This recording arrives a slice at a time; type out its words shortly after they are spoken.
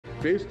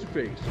Face to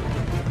Face.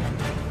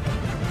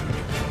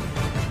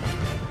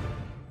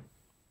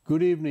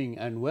 Good evening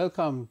and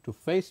welcome to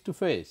Face to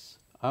Face.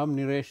 I'm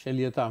Niresh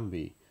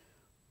Eliathambi.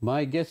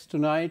 My guest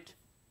tonight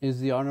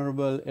is the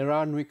Honorable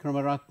Eran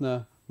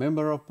Wickramaratne,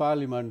 Member of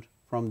Parliament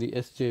from the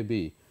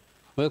SJB.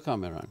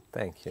 Welcome, Eran.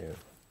 Thank you.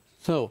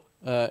 So,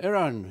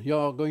 Eran,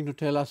 you're going to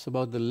tell us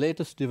about the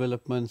latest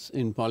developments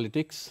in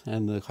politics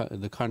and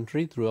the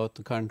country, throughout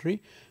the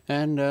country.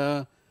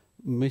 And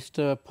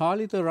Mr.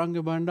 Palitha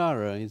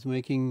Rangabandara is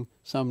making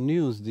some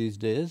news these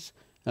days,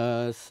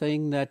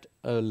 saying that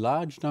a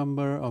large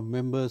number of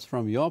members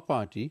from your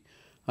party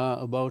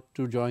are about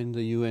to join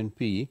the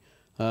UNP,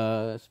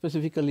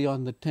 specifically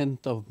on the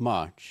 10th of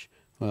March,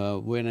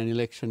 when an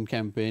election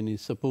campaign is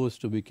supposed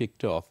to be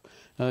kicked off.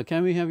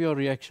 Can we have your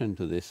reaction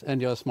to this?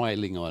 And you're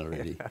smiling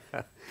already.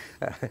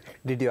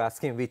 Did you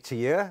ask him which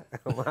year?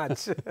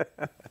 March?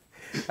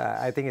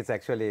 I think it's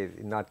actually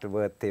not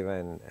worth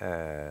even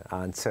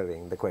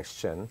answering the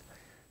question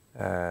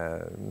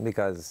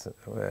because,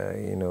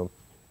 you know,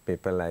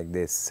 people like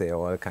this say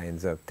all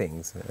kinds of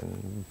things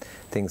and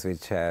things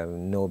which have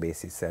no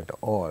basis at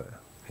all,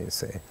 you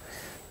say.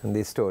 And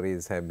these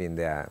stories have been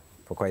there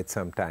for quite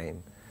some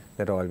time.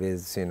 That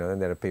always, you know,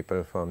 there are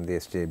people from the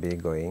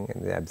SJB going,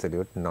 and the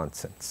absolute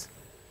nonsense.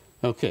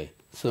 Okay,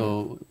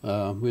 so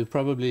we'll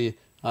probably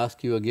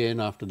ask you again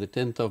after the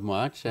 10th of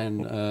March,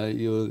 and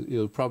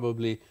you'll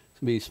probably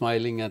be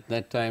smiling at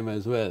that time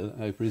as well,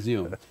 I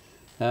presume.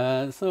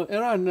 So,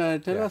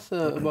 Eran, tell us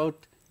about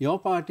your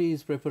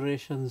party's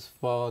preparations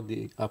for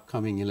the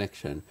upcoming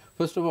election.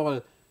 First of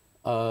all,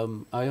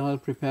 are you all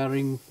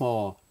preparing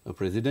for a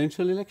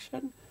presidential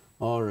election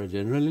or a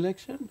general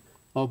election?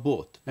 Or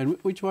both?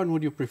 And which one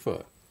would you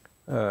prefer?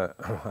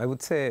 I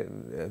would say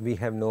we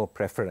have no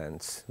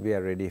preference. We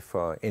are ready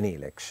for any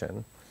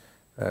election.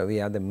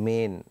 We are the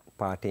main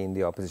party in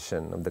the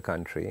opposition of the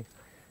country.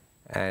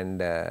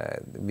 And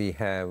we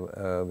have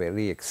a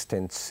very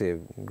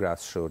extensive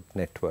grassroots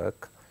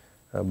network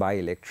by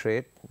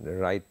electorate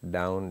right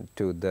down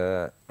to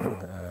the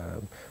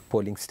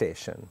polling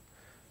station.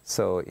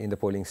 So in the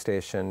polling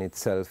station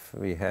itself,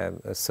 we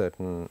have a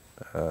certain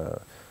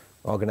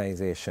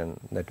organization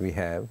that we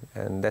have,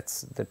 and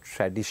that's the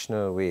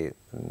traditional way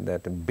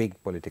that big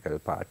political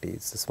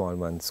parties, the small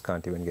ones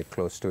can't even get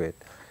close to it,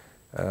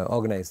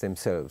 organize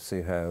themselves. So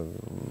you have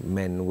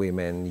men,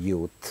 women,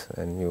 youth,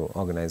 and you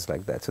organize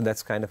like that. So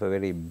that's kind of a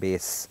very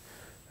basic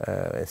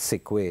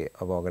way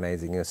of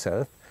organizing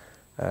yourself.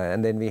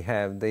 And then we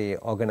have the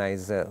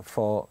organizer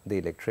for the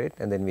electorate,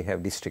 and then we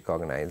have district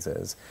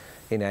organizers.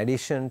 In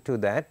addition to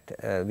that,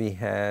 we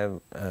have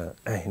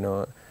you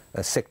know, a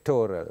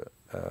sectoral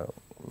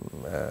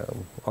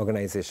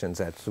organizations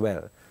as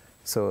well.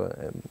 So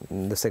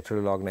the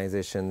sectoral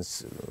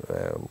organizations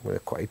were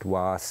quite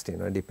vast, you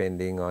know,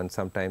 depending on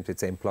sometimes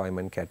it's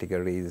employment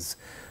categories.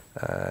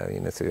 You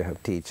know, so you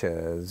have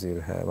teachers,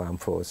 you'll have armed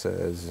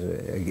forces,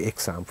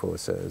 ex-armed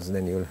forces,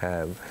 then you'll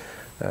have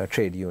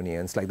trade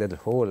unions, like that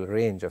whole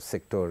range of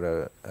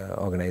sectoral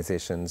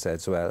organizations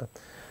as well.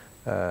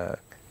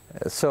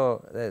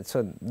 So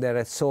there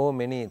are so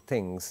many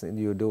things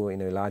you do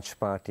in a large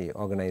party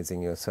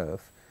organizing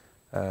yourself.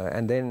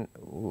 And then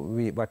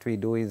what we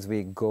do is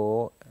we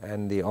go,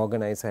 and the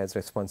organizer has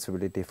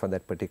responsibility for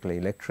that particular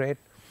electorate.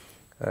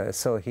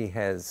 So he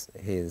has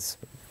his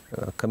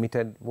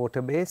committed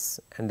voter base,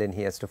 and then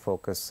he has to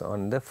focus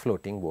on the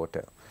floating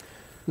voter.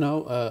 Now,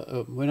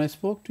 when I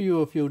spoke to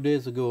you a few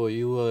days ago,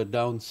 you were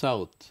down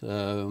south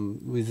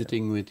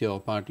visiting with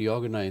your party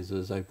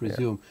organizers, I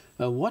presume.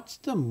 Yeah. What's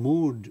the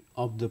mood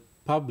of the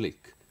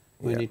public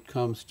when it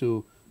comes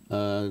to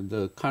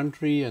the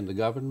country and the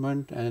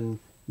government and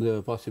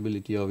the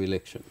possibility of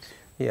elections?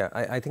 Yeah,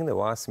 I think the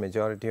vast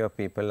majority of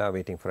people are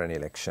waiting for an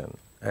election.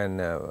 And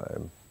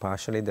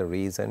partially the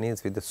reason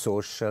is with the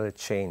social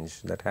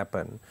change that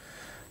happened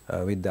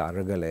with the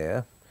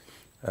Aragalaya.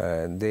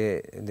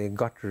 They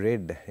got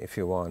rid, if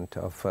you want,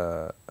 of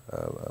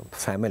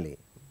family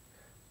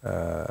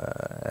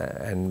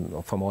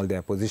and from all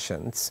their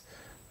positions,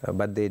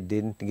 but they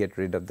didn't get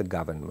rid of the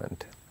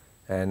government.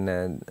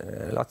 And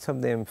lots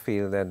of them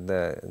feel that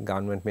the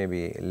government may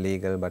be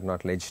legal but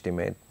not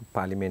legitimate.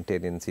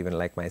 Parliamentarians, even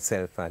like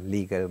myself, are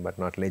legal but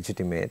not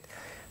legitimate.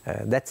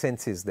 That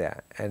sense is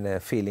there, and a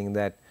feeling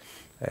that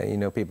you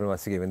know, people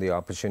must be given the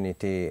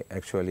opportunity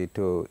actually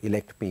to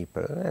elect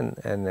people,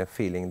 and a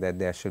feeling that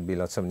there should be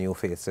lots of new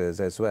faces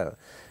as well.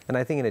 And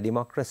I think in a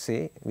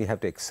democracy, we have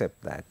to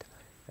accept that.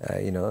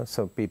 You know,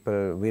 so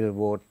people will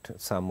vote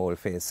some old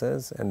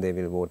faces, and they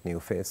will vote new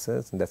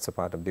faces, and that's a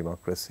part of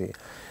democracy.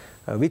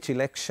 Which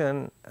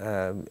election,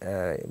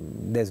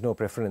 there's no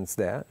preference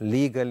there.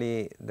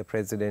 Legally, the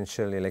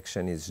presidential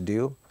election is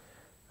due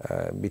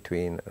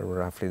between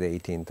roughly the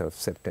 18th of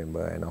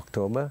September and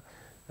October.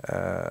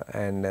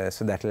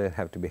 So that will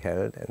have to be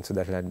held, and so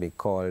that will have to be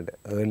called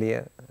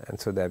earlier, and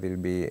so there will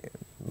be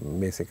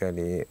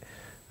basically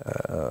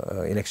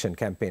election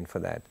campaign for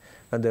that.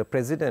 And the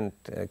president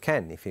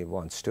can, if he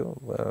wants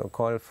to,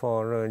 call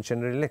for a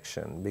general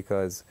election,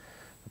 because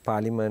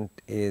Parliament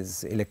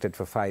is elected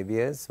for 5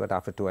 years, but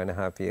after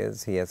 2.5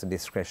 years, he has a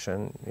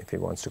discretion if he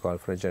wants to call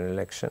for a general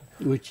election.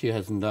 Which he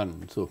hasn't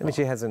done so far. Which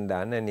he hasn't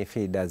done, and if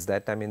he does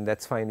that, I mean,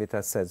 that's fine with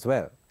us as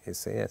well, you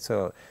see.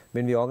 So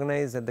when we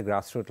organize at the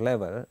grassroots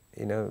level,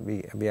 you know,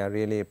 we are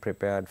really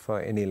prepared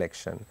for any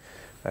election.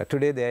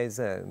 Today there is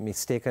a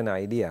mistaken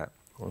idea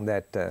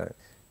that,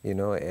 you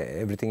know,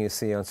 everything you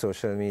see on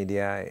social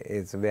media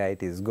is where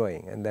it is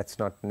going, and that's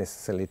not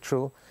necessarily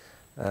true.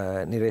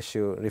 Niresh,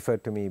 you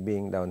referred to me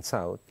being down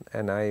south,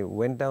 and I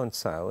went down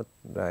south,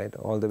 right,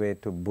 all the way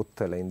to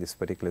Buttala in this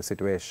particular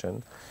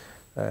situation,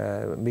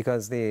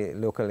 because the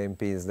local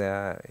MPs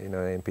there, you know,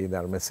 MP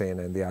Dharmasen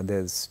and the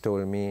others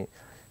told me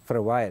for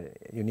a while,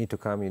 you need to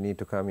come, you need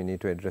to come, you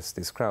need to address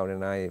this crowd.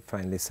 And I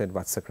finally said,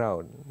 what's the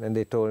crowd? And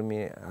they told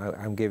me,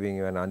 I'm giving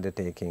you an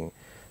undertaking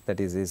that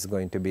is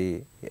going to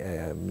be,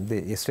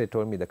 they yesterday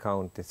told me the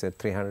count, they said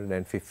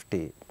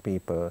 350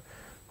 people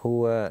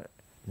who were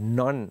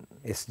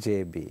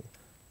non-SJB.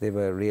 They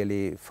were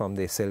really from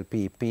the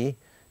SLPP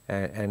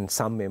and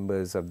some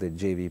members of the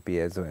JVP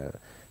as well,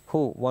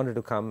 who wanted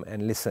to come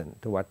and listen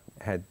to what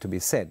had to be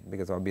said,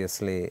 because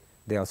obviously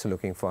they're also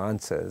looking for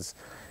answers.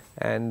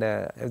 And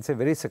it's a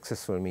very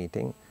successful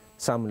meeting.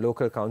 Some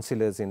local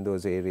councillors in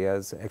those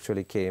areas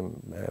actually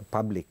came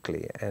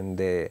publicly, and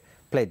they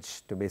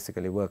pledged to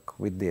basically work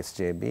with the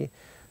SJB.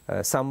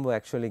 Some were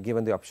actually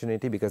given the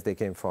opportunity because they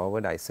came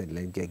forward. I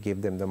said,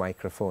 give them the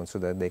microphone so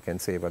that they can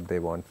say what they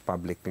want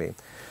publicly.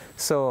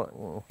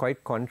 So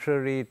quite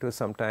contrary to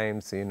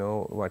sometimes, you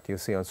know, what you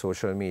see on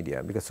social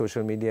media, because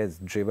social media is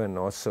driven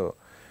also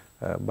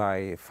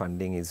by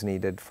funding is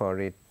needed for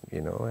it,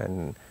 you know,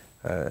 and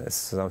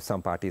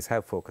some parties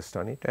have focused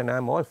on it, and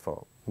I'm all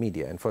for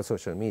media and for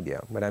social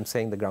media. But I'm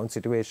saying the ground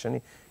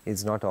situation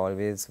is not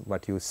always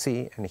what you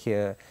see, and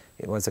here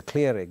it was a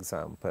clear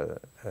example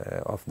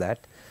of that.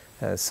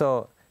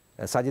 So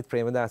Sajith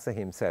Premadasa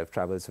himself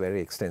travels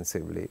very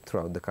extensively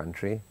throughout the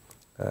country.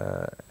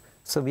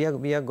 So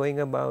we are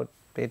going about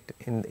it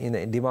in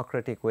a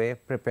democratic way,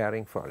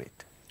 preparing for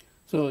it.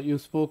 So you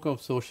spoke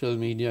of social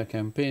media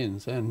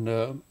campaigns, and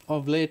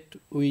of late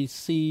we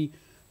see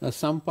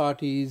some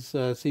parties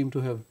seem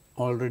to have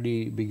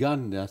already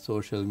begun their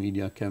social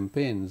media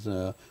campaigns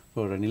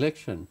for an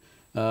election.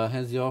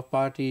 Has your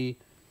party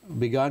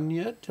begun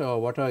yet,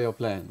 or what are your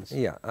plans?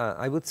 Yeah,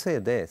 I would say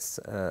this,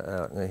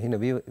 you know,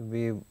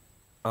 we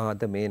are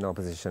the main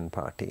opposition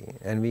party,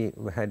 and we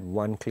had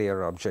one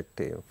clear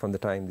objective from the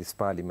time this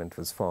parliament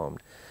was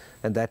formed,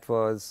 and that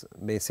was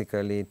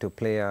basically to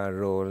play our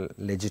role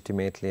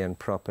legitimately and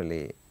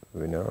properly,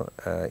 you know,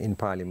 in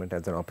parliament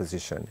as an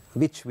opposition,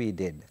 which we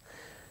did.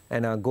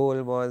 And our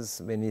goal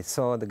was, when we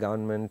saw the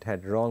government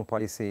had wrong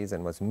policies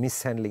and was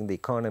mishandling the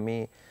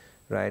economy,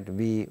 right,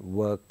 we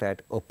worked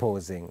at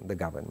opposing the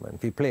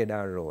government. We played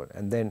our role,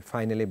 and then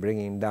finally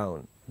bringing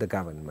down the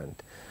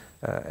government.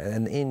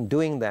 And in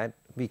doing that,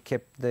 we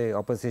kept the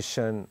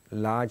opposition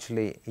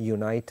largely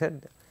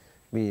united.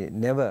 We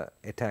never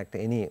attacked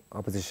any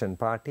opposition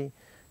party.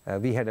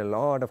 We had a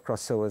lot of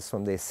crossovers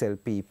from the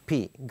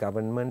SLPP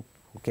government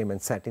who came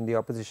and sat in the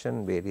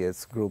opposition,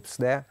 various groups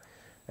there.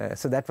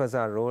 So that was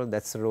our role.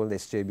 That's the role the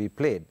SJB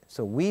played.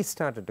 So we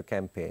started to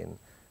campaign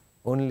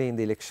only in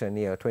the election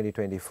year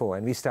 2024,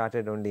 and we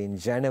started only in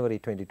January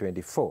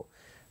 2024.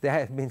 There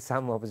have been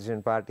some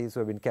opposition parties who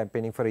have been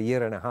campaigning for a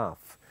year and a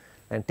half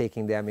and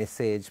taking their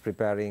message,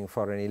 preparing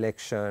for an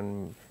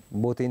election,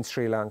 both in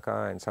Sri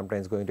Lanka and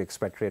sometimes going to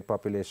expatriate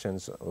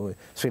populations,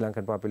 Sri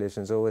Lankan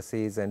populations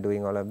overseas, and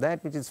doing all of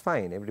that, which is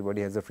fine.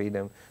 Everybody has the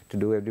freedom to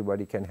do,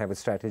 everybody can have a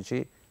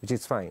strategy, which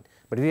is fine.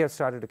 But we have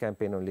started to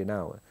campaign only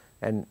now.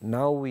 And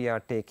now we are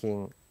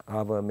taking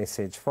our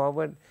message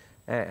forward,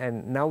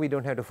 and now we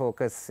don't have to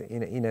focus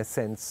in a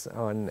sense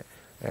on,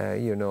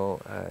 you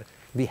know,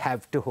 we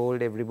have to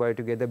hold everybody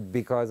together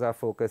because our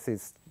focus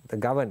is the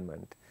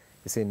government.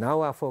 You see,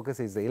 now our focus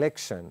is the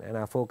election, and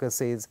our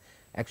focus is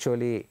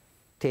actually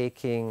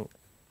taking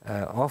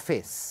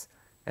office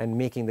and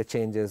making the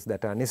changes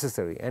that are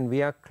necessary. And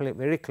we are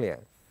very clear,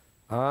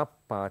 our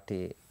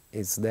party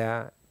is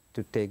there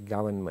to take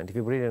government. If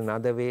you put it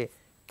another way,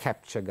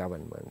 capture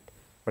government.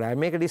 But I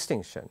make a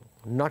distinction,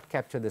 not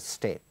capture the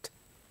state,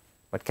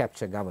 but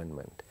capture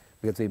government.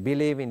 Because we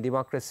believe in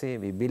democracy,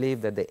 we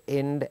believe that the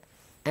end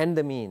and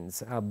the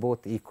means are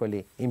both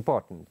equally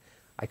important.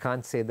 I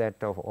can't say that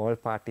of all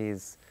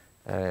parties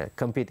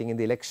competing in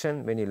the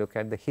election when you look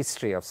at the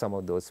history of some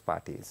of those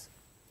parties.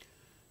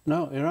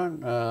 Now,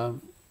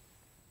 Eran,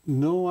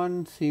 no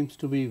one seems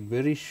to be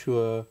very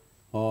sure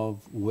of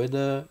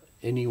whether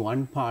any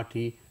one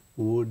party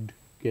would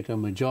get a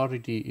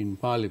majority in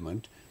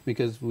parliament,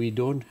 because we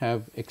don't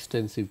have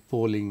extensive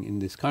polling in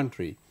this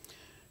country.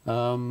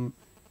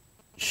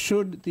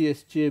 Should the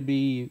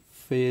SJB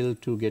fail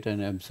to get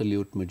an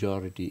absolute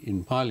majority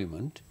in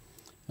parliament,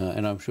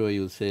 and I'm sure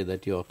you'll say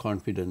that you're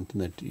confident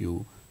that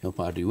your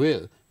party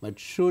will, but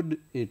should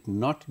it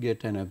not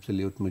get an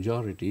absolute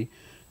majority,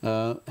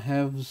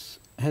 has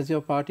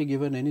your party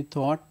given any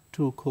thought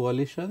to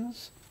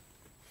coalitions?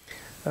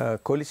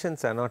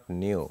 Coalitions are not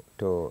new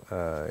to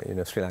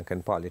Sri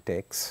Lankan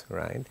politics,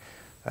 right?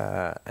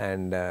 I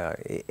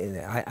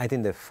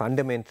think the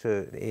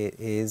fundamental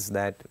is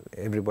that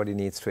everybody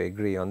needs to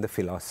agree on the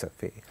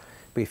philosophy.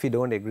 But if you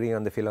don't agree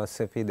on the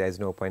philosophy, there's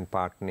no point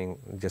partnering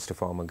just to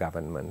form a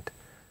government.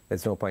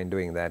 There's no point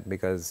doing that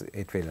because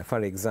it will,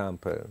 for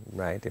example,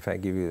 right, if I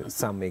give you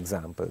some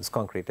examples,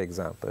 concrete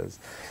examples,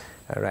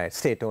 right,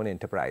 state-owned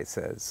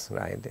enterprises,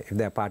 right, if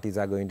their parties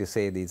are going to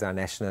say these are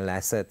national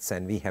assets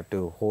and we have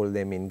to hold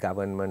them in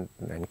government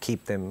and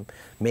keep them,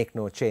 make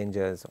no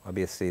changes,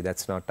 obviously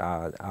that's not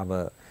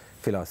our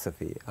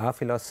philosophy. Our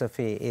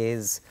philosophy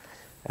is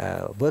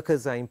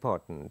workers are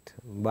important,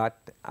 but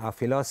our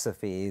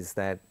philosophy is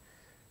that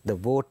the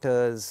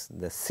voters,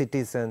 the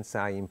citizens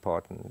are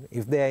important.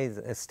 If there is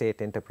a state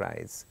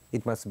enterprise,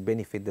 it must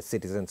benefit the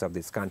citizens of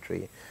this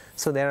country.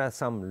 So there are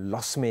some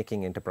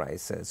loss-making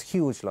enterprises,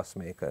 huge loss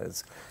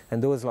makers,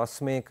 and those loss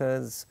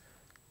makers,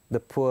 the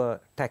poor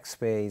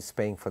taxpayer is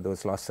paying for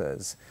those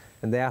losses.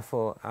 And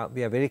therefore,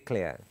 we are very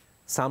clear,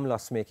 some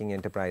loss-making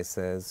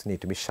enterprises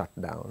need to be shut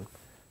down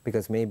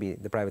because maybe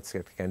the private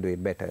sector can do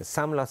it better.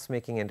 Some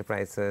loss-making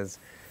enterprises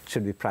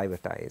should be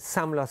privatized.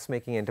 Some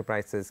loss-making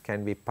enterprises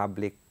can be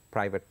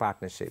public-private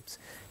partnerships.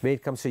 When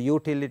it comes to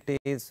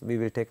utilities, we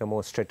will take a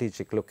more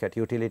strategic look at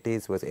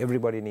utilities because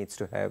everybody needs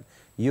to have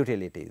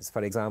utilities.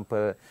 For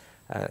example,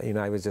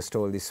 I was just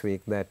told this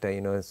week that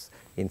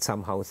in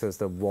some houses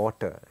the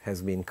water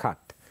has been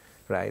cut,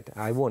 right?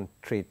 I won't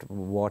treat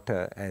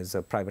water as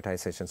a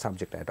privatization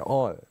subject at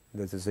all.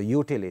 This is a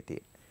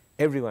utility.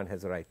 Everyone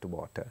has a right to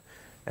water.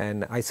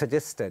 And I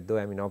suggested, though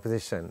I'm in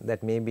opposition,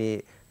 that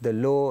maybe the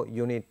low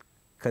unit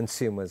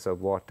consumers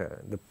of water,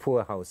 the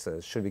poor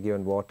houses, should be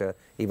given water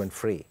even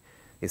free,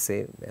 you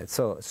see.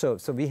 So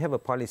we have a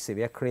policy,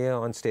 we are clear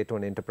on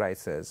state-owned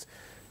enterprises,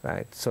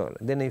 right? So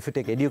then if you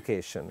take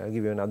education, I'll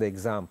give you another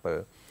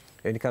example.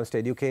 When it comes to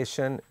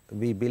education,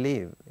 we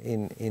believe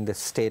in the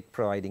state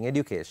providing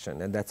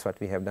education, and that's what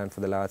we have done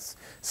for the last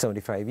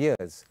 75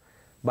 years.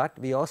 But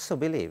we also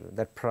believe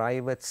that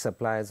private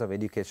suppliers of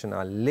education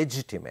are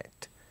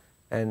legitimate,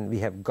 and we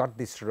have got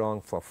this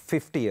wrong for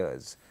 50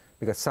 years.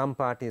 Because some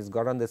parties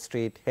got on the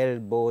street,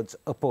 held boards,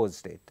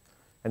 opposed it.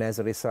 And as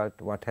a result,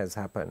 what has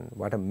happened?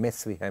 What a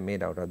mess we have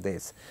made out of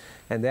this.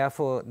 And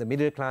therefore, the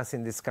middle class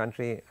in this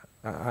country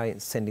are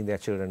sending their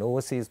children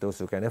overseas, those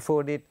who can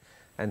afford it.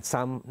 And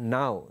some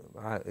now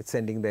are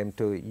sending them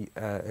to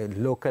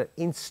local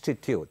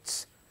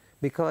institutes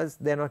because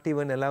they're not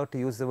even allowed to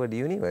use the word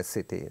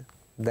university.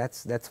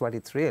 That's what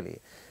it's really.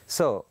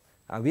 So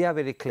we are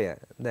very clear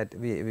that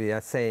we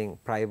are saying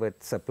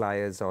private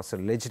suppliers are also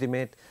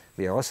legitimate.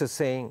 We are also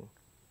saying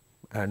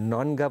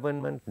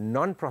non-government,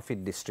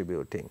 non-profit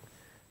distributing,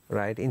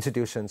 right?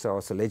 Institutions are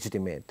also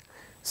legitimate.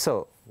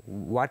 So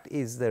what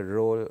is the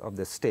role of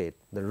the state?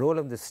 The role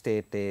of the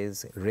state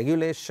is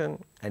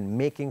regulation and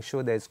making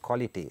sure there is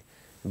quality.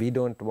 We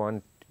don't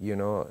want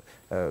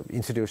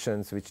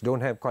institutions which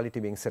don't have quality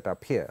being set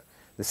up here.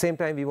 At the same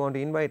time, we want to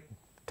invite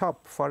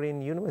top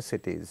foreign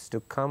universities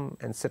to come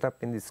and set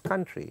up in this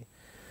country.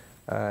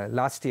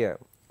 Last year,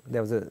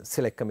 there was a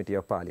select committee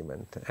of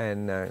parliament,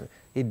 and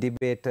it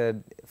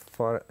debated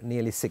for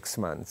nearly 6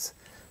 months.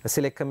 A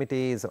select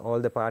committee is all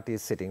the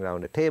parties sitting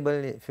around a table,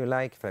 if you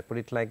like, if I put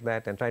it like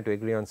that, and try to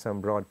agree on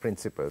some broad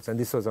principles. And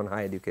this was on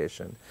higher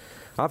education.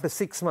 After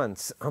 6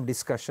 months of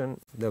discussion,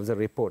 there was a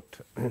report,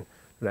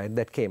 right,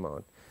 that came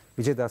out.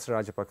 Vijaydas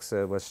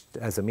Rajapaksa,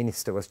 as a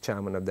minister, was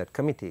chairman of that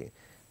committee.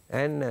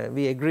 And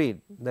we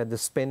agreed that the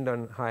spend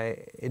on higher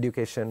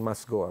education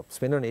must go up.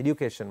 Spend on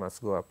education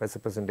must go up as a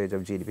percentage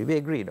of GDP. We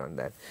agreed on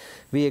that.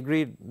 We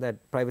agreed that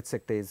private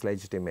sector is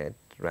legitimate,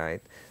 right?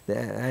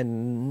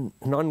 And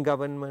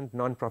non-government,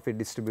 non-profit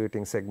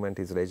distributing segment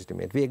is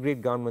legitimate. We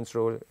agreed government's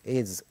role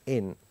is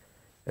in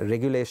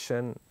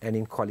regulation and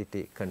in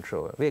quality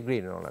control. We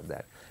agreed on all of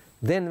that.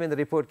 Then when the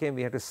report came,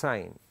 we had to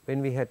sign.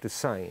 When we had to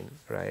sign,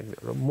 right,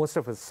 most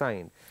of us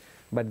signed.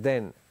 But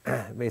then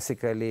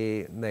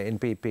basically the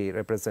NPP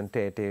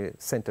representative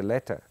sent a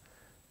letter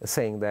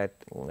saying that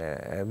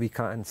we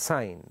can't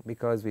sign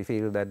because we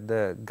feel that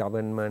the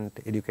government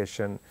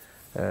education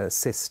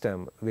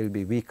system will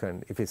be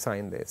weakened if we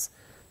sign this.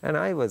 And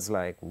I was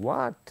like,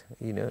 what?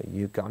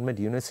 Government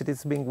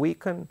universities being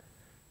weakened?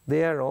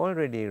 They are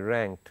already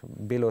ranked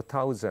below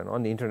 1,000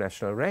 on the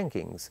international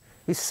rankings.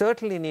 We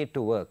certainly need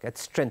to work at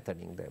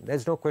strengthening them.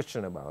 There's no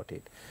question about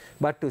it.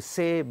 But to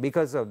say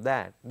because of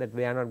that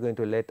we are not going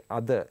to let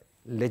other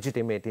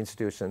legitimate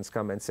institutions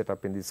come and set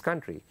up in this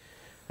country,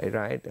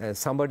 right?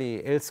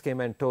 Somebody else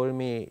came and told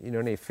me,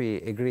 if we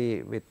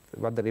agree with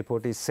what the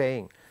report is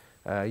saying,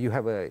 you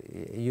have a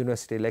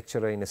university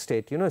lecturer in a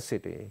state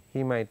university.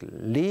 He might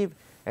leave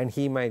and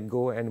he might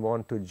go and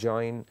want to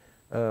join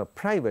a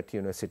private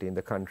university in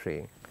the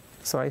country.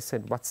 So I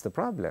said, what's the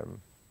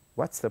problem?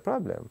 What's the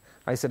problem?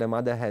 I said, a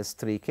mother has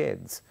 3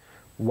 kids.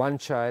 One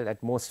child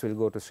at most will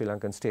go to Sri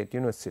Lankan State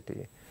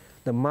University.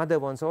 The mother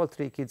wants all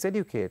 3 kids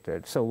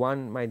educated. So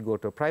one might go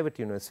to a private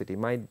university,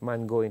 might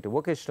go into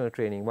vocational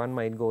training, one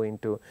might go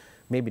into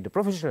maybe the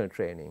professional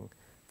training.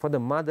 For the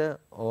mother,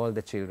 all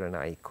the children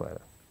are equal.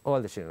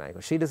 All the children are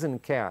equal. She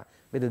doesn't care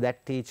whether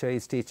that teacher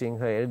is teaching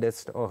her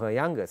eldest or her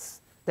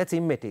youngest. That's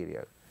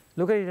immaterial.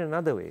 Look at it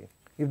another way,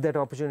 if that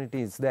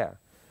opportunity is there.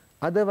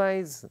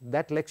 Otherwise,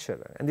 that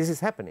lecturer, and this is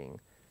happening,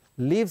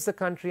 leaves the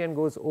country and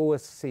goes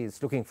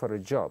overseas looking for a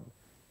job.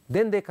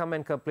 Then they come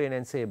and complain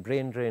and say,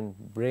 brain drain,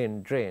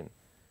 brain drain.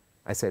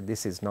 I said,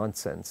 this is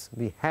nonsense.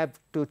 We have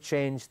to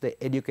change the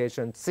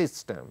education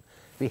system.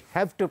 We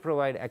have to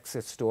provide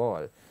access to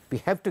all. We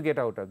have to get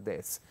out of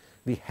this.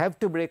 We have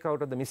to break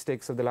out of the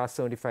mistakes of the last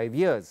 75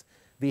 years.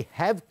 We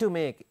have to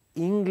make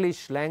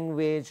English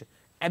language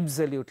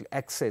absolute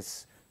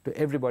access to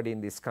everybody in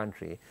this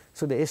country.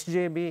 So the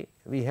SJB,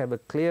 we have a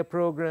clear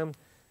program.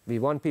 We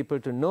want people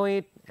to know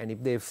it, and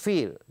if they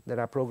feel that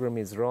our program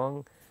is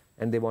wrong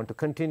and they want to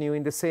continue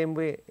in the same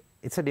way,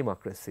 it's a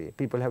democracy.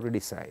 People have to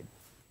decide.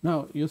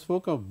 Now, you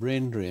spoke of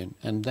brain drain,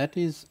 and that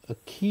is a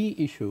key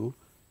issue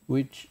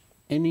which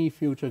any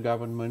future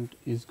government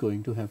is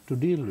going to have to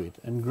deal with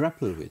and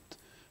grapple with.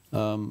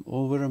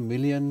 Over 1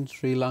 million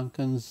Sri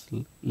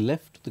Lankans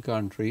left the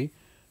country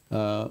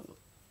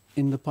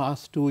in the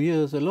past 2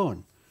 years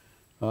alone.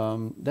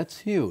 That's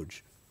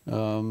huge,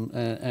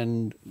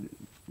 and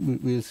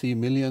we'll see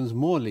millions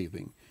more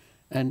leaving.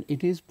 And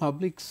it is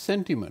public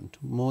sentiment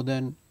more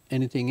than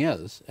anything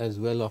else, as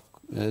well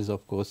as,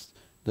 of course,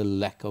 the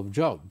lack of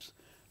jobs.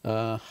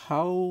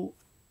 How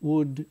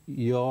would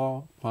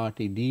your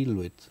party deal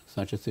with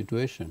such a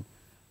situation?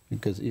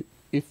 Because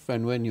if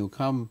and when you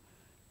come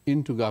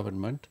into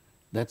government,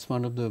 that's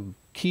one of the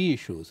key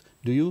issues.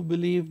 Do you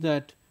believe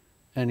that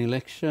an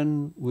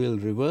election will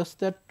reverse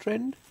that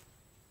trend?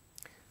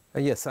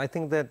 Yes, I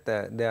think that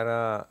there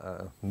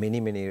are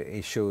many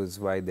issues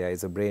why there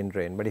is a brain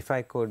drain. But if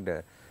I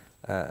could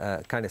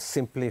kind of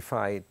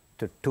simplify it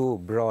to two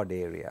broad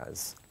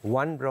areas.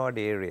 One broad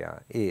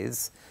area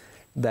is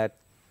that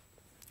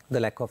the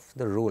lack of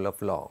the rule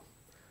of law.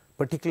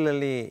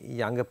 Particularly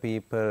younger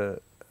people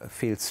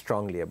feel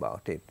strongly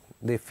about it.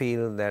 They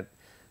feel that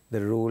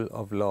the rule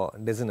of law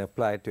doesn't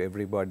apply to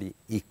everybody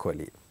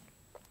equally.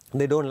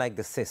 They don't like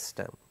the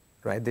system,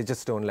 right? They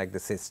just don't like the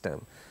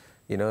system.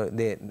 You know,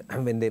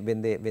 when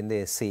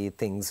they see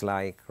things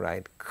like,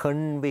 right,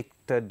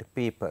 convicted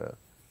people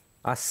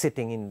are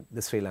sitting in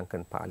the Sri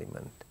Lankan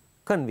parliament.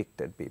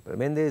 Convicted people.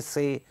 When they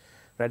say,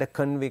 right, a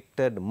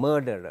convicted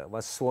murderer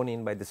was sworn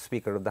in by the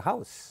Speaker of the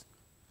House,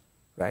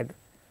 right?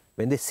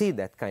 When they see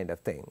that kind of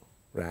thing,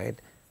 right?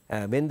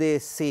 When they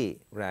see,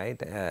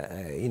 right,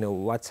 you know,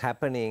 what's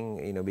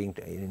happening, you know, being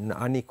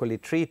unequally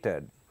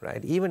treated,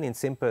 right? Even in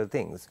simple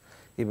things,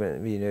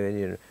 even, you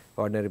know,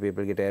 ordinary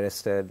people get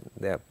arrested,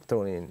 they are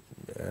thrown in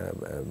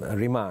a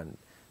remand,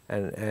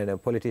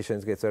 and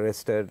politicians get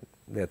arrested,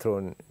 they are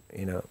thrown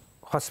in a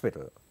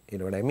hospital. You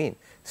know what I mean?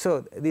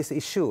 So this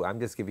issue, I'm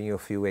just giving you a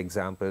few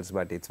examples,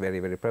 but it's very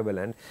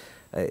prevalent.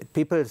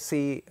 People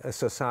see a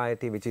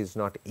society which is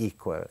not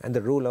equal, and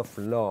the rule of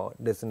law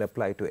doesn't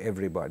apply to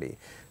everybody.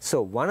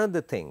 So one of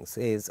the things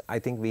is, I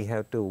think we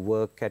have to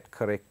work at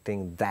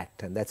correcting that,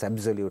 and that's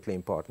absolutely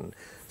important.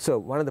 So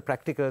one of the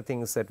practical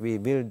things that we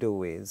will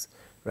do is,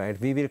 right,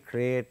 we will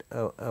create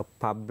a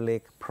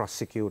public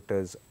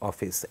prosecutor's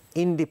office,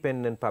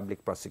 independent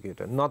public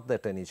prosecutor, not the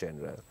Attorney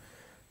General.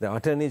 The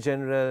Attorney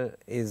General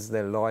is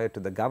the lawyer to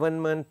the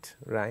government,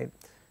 right?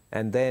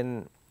 And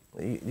then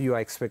you are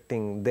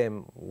expecting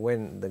them,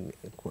 when the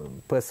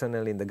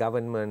personnel in the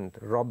government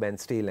rob and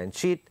steal and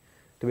cheat,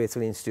 to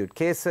basically institute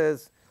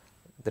cases.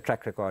 The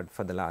track record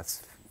for the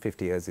last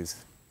 50 years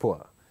is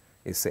poor,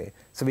 you say.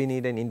 So we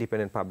need an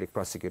independent public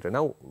prosecutor.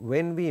 Now,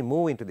 when we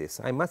move into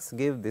this, I must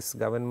give this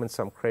government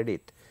some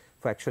credit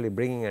for actually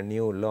bringing a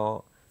new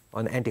law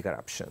on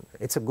anti-corruption.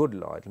 It's a good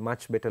law, a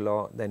much better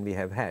law than we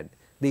have had.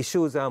 The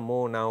issues are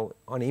more now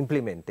on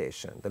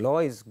implementation. The law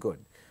is good,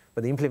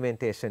 but the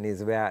implementation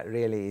is where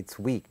really it's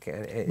weak.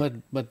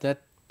 But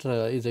that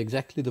is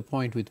exactly the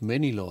point with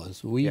many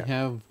laws. We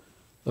have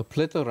a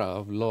plethora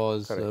of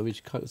laws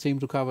which seem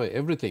to cover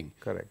everything.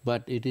 Correct.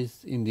 But it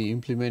is in the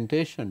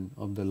implementation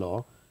of the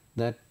law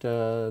that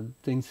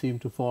things seem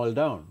to fall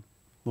down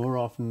more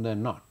often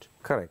than not.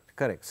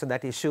 Correct. So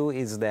that issue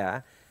is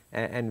there,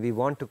 and we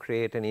want to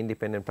create an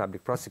independent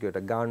public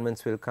prosecutor.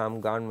 Governments will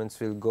come, governments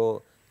will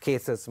go.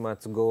 Cases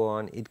must go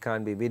on, it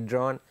can't be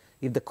withdrawn.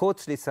 If the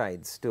courts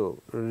decides to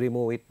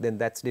remove it, then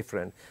that's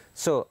different.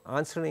 So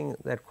answering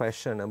that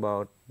question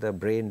about the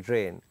brain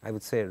drain, I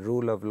would say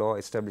rule of law,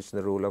 establishing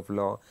the rule of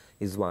law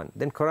is one.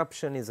 Then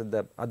corruption is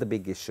the other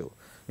big issue,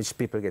 which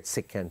people get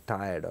sick and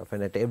tired of,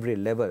 and at every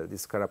level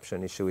this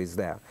corruption issue is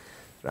there,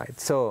 right?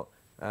 So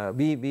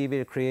we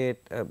will create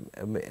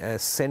a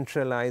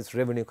centralized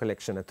revenue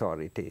collection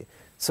authority.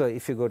 So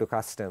if you go to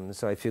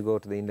customs, or if you go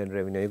to the Indian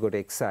Revenue, you go to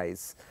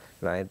excise,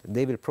 right?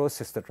 They will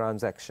process the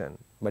transaction,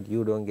 but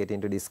you don't get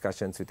into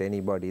discussions with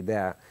anybody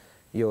there.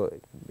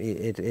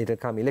 It'll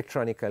come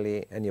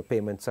electronically, and your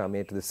payments are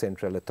made to the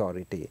central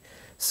authority.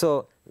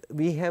 So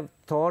we have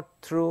thought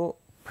through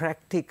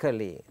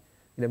practically,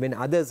 you know, when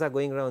others are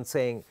going around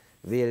saying,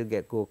 we'll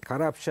go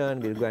corruption,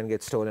 we'll go and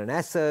get stolen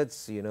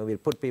assets, you know, we'll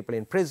put people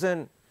in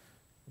prison.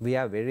 we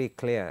are very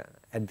clear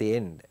at the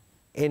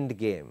end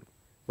game.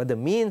 But the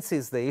means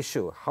is the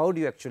issue. How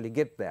do you actually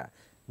get there?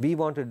 We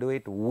want to do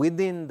it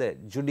within the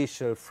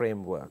judicial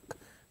framework,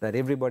 that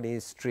everybody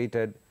is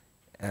treated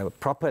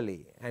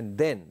properly, and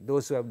then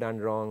those who have done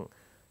wrong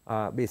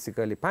are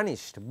basically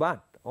punished.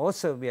 But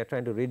also we are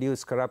trying to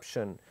reduce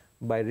corruption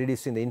by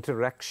reducing the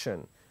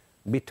interaction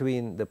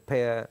between the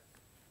payer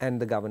and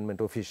the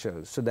government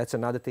officials. So that's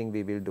another thing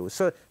we will do.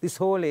 So this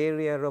whole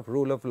area of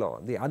rule of law.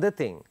 The other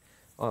thing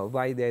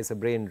why there is a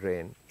brain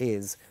drain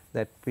is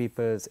that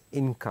people's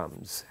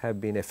incomes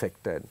have been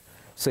affected.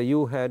 So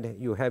you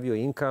have your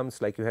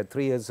incomes like you had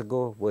 3 years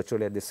ago,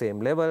 virtually at the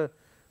same level,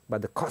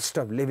 but the cost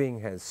of living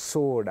has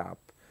soared up.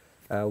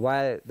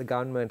 While the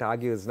government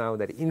argues now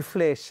that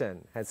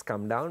inflation has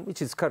come down,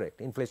 which is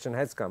correct, inflation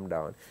has come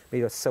down. We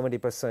have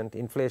 70%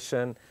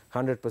 inflation,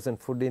 100%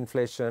 food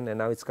inflation, and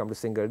now it's come to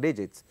single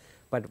digits.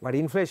 But what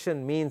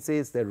inflation means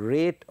is the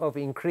rate of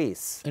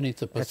increase. And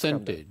it's a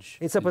percentage.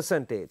 It's a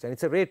percentage, and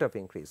it's a rate of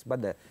increase.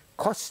 But the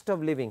cost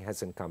of living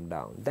hasn't come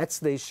down. That's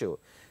the issue.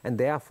 And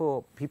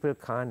therefore, people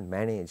can't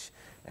manage.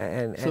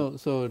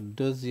 So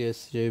does the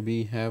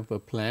SJB have a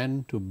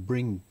plan to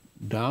bring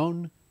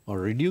down or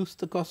reduce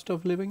the cost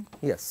of living?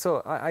 Yes.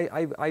 So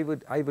I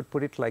would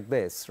put it like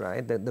this,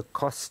 right? That the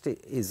cost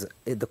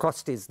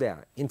is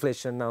there.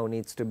 Inflation now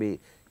needs to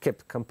be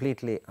kept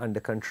completely under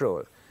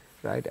control,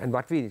 right? And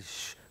what we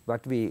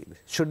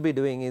should be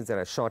doing is there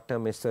are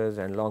short-term measures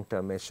and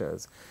long-term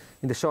measures.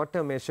 In the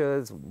short-term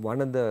measures,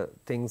 one of the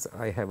things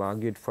I have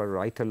argued for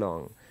right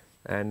along,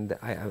 and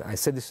I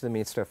said this to the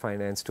Minister of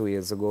Finance 2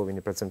 years ago when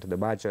he presented the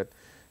budget,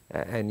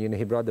 and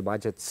he brought the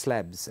budget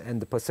slabs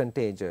and the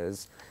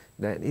percentages.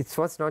 That it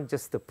was not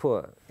just the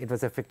poor, it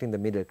was affecting the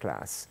middle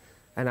class.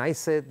 And I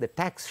said the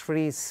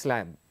tax-free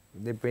slab,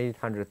 they paid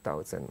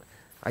 100,000.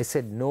 I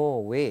said no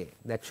way,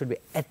 that should be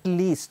at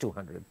least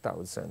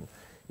 200,000.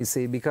 You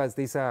see, because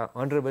these are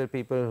honorable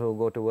people who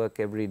go to work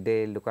every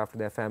day, look after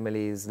their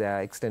families,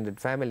 their extended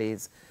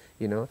families,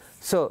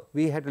 So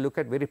we had to look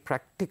at very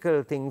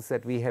practical things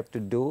that we have to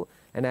do.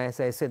 And as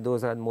I said,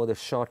 those are more the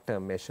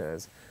short-term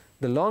measures.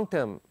 The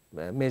long-term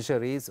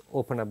measure is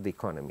open up the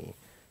economy.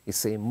 You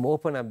see,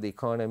 open up the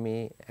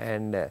economy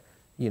and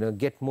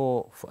get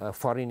more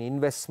foreign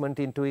investment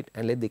into it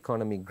and let the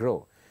economy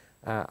grow.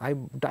 I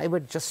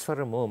divert just for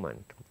a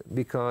moment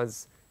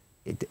because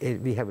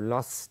we have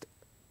lost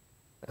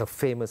a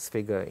famous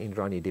figure in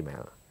Ronnie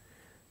DeMel.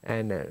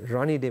 And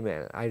Ronnie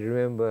DeMel, I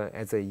remember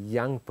as a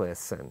young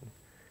person,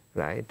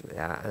 right,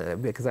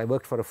 because I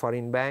worked for a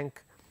foreign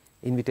bank,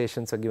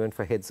 invitations are given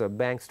for heads of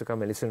banks to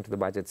come and listen to the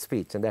budget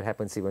speech, and that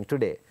happens even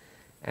today.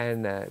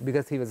 And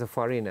because he was a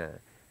foreigner,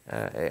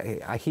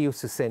 he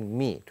used to send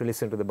me to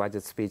listen to the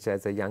budget speech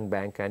as a young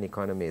banker and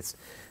economist,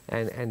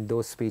 and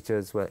those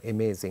speeches were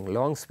amazing.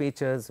 Long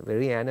speeches,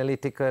 very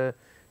analytical,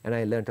 and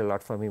I learned a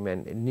lot from him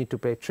and need to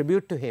pay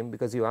tribute to him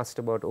because you asked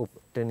about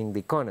opening the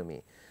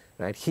economy.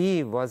 Right?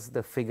 He was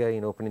the figure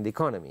in opening the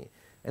economy.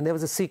 And there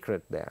was a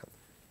secret there.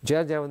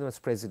 J.R. Jayawarden was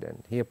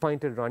president. He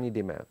appointed Ronnie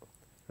DeMel.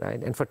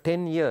 Right? And for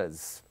 10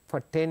 years,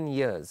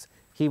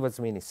 he was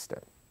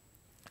minister.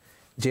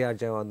 J.R.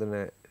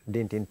 Jayawarden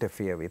didn't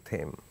interfere with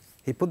him.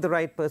 He put the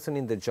right person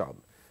in the job.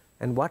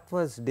 And what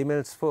was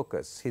DeMel's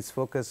focus? His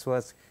focus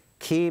was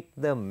keep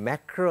the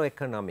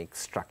macroeconomic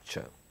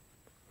structure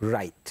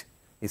right.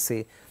 You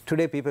see,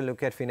 today people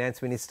look at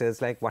finance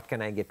ministers like, what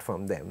can I get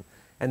from them?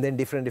 And then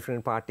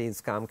different parties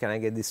come, can I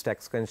get this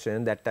tax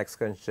concession, that tax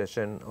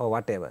concession, or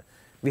whatever.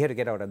 We have to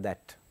get out of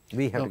that.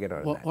 We have to get out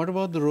of that. What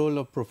about the role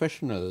of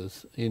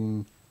professionals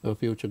in a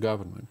future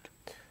government?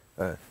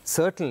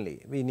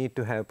 Certainly, we need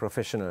to have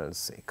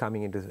professionals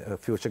coming into a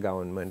future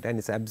government, and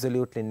it's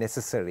absolutely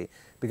necessary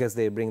because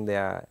they bring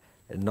their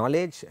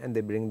knowledge and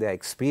they bring their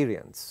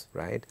experience,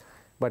 right?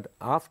 But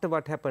after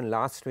what happened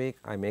last week,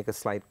 I make a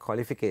slight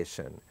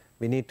qualification.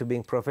 We need to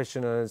bring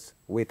professionals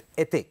with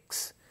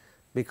ethics,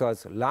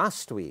 because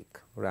last week,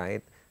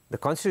 right, the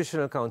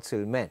Constitutional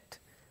Council met,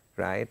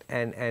 right,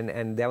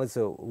 and there was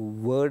a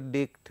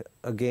verdict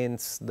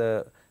against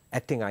the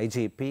acting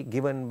IGP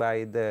given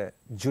by the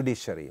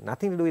judiciary,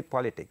 nothing to do with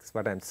politics,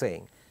 what I'm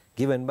saying,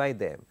 given by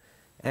them.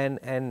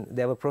 And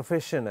there were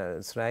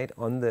professionals, right,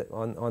 on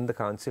the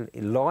council,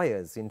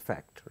 lawyers in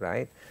fact,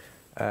 right,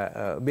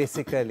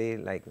 basically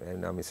like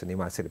Mr.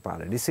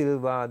 Nimasiripala De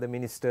Silva, the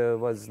minister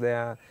was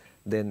there.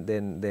 Then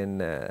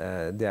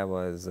there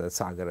was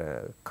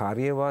Sagara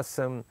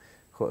Karyavasam,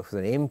 who was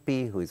an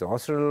MP, who is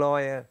also a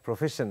lawyer,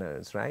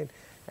 professionals, right?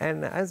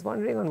 And I was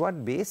wondering on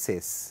what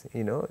basis,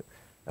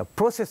 a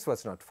process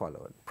was not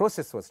followed.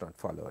 Process was not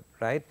followed,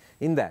 right?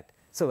 In that.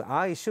 So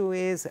our issue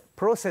is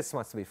process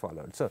must be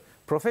followed. So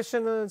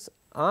professionals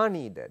are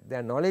needed.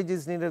 Their knowledge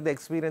is needed. The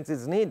experience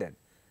is needed.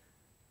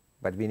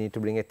 But we need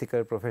to bring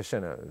ethical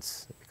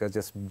professionals,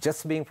 because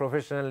just being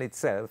professional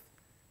itself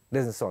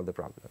doesn't solve the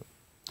problem.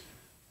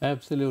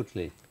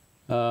 Absolutely.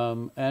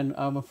 And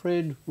I'm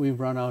afraid we've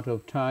run out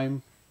of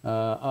time.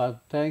 Our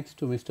thanks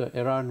to Mr.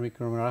 Eran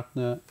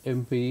Wickramaratne,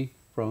 MP,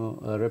 from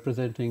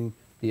representing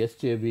the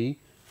SJB.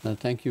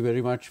 Thank you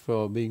very much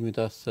for being with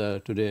us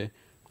today,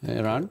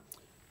 Eran.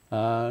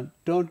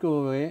 Don't go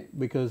away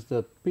because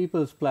the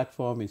People's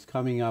Platform is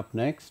coming up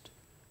next.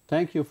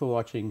 Thank you for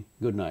watching.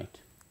 Good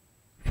night.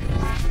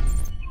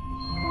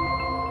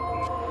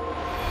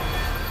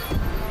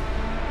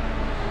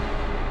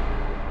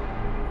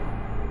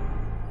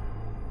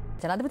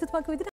 ජනාධිපතිතුමා කිව්ව විදිහට